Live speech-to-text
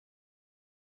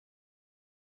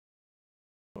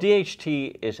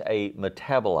DHT is a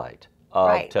metabolite of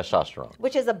testosterone.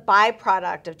 Which is a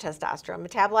byproduct of testosterone.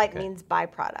 Metabolite means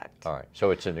byproduct. All right.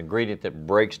 So it's an ingredient that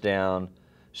breaks down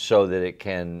so that it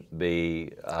can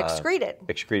be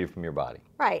excreted from your body.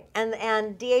 Right. And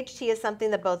DHT is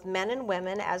something that both men and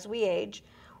women, as we age,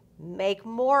 make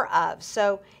more of.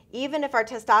 So even if our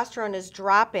testosterone is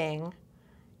dropping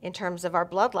in terms of our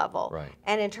blood level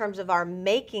and in terms of our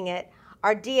making it,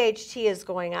 our DHT is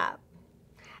going up.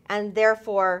 And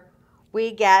therefore,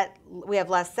 we have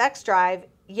less sex drive,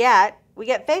 yet we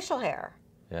get facial hair.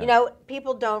 Yeah. You know,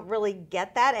 people don't really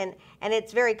get that, and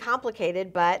it's very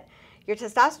complicated, but your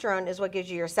testosterone is what gives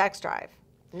you your sex drive,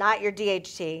 not your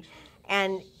DHT.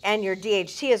 And your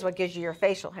DHT is what gives you your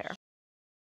facial hair.